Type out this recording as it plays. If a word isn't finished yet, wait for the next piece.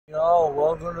Y'all,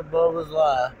 welcome to Bubba's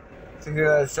Life. Figured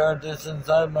I'd start this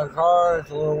inside my car. It's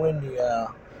a little windy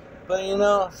out. But you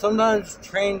know, sometimes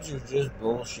trains are just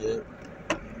bullshit.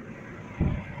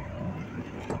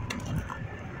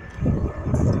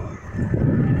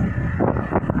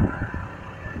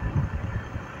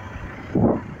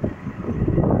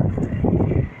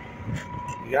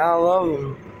 You gotta love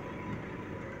them.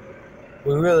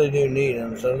 We really do need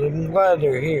them, so I'm glad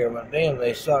they're here, but damn,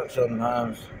 they suck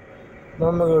sometimes. But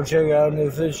I'm gonna go check out a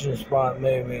new fishing spot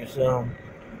maybe, so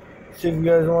see if you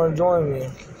guys want to join me.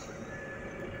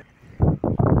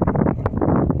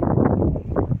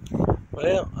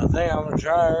 Well, I think I'm gonna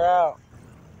try her out.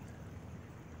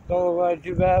 Don't look like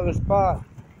too bad of a spot.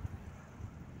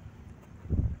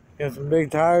 Got some big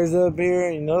tires up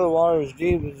here. You know the water's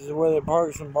deep. This is where they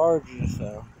park some barges,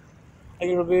 so I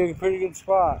think it'll be a pretty good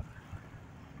spot.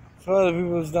 Some other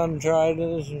people's done tried it.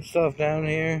 There's some stuff down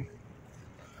here.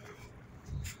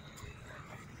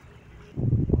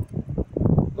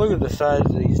 Look at the size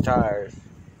of these tires.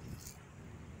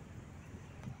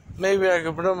 Maybe I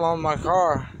could put them on my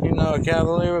car. You know, a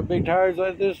Cavalier with big tires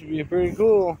like this would be pretty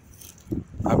cool.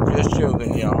 I'm just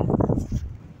joking, y'all.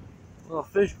 Little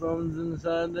fish bones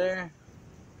inside there.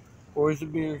 Of course, a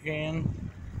beer can.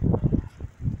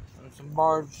 And some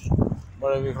barge,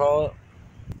 whatever you call it.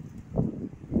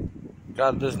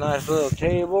 Got this nice little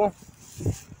table.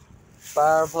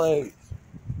 Fireplace.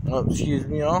 Oh, excuse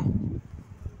me, y'all.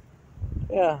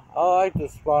 Yeah, I like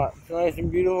this spot. It's nice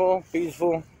and beautiful,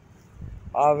 peaceful.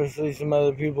 Obviously, some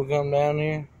other people come down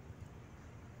here.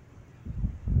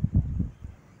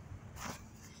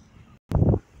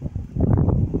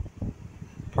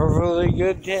 Perfectly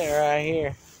good tent right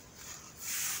here.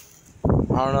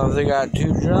 I don't know if they got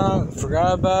too drunk,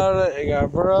 forgot about it, it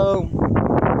got broke,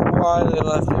 why they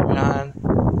left it behind.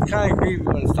 It's kind of creepy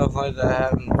when stuff like that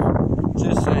happens.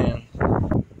 Just saying.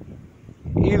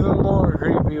 Even more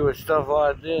creepy with stuff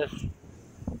like this.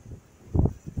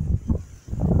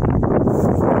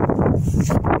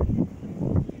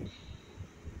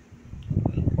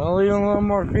 Well, even a little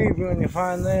more creepy when you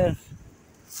find this.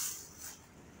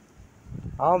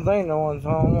 I don't think no one's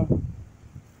home.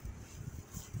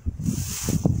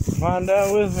 Find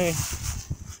out with me.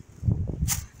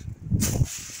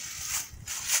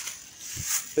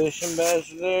 Fishing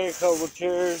basket there, a couple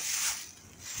chairs.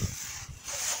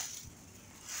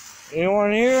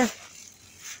 Anyone here?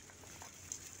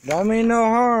 Don't mean no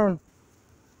harm.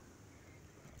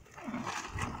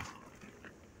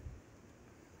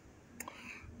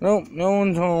 Nope, no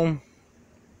one's home.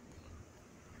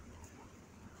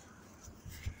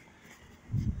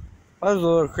 That was a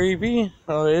little creepy.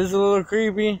 Oh, it is a little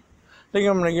creepy. I think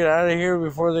I'm gonna get out of here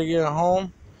before they get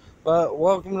home. But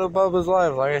welcome to Bubba's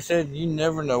Life. Like I said, you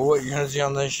never know what you're gonna see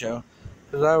on this show.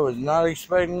 Because I was not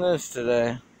expecting this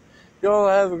today. Y'all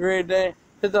have a great day.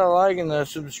 Hit that like and that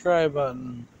subscribe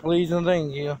button. Please and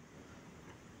thank you.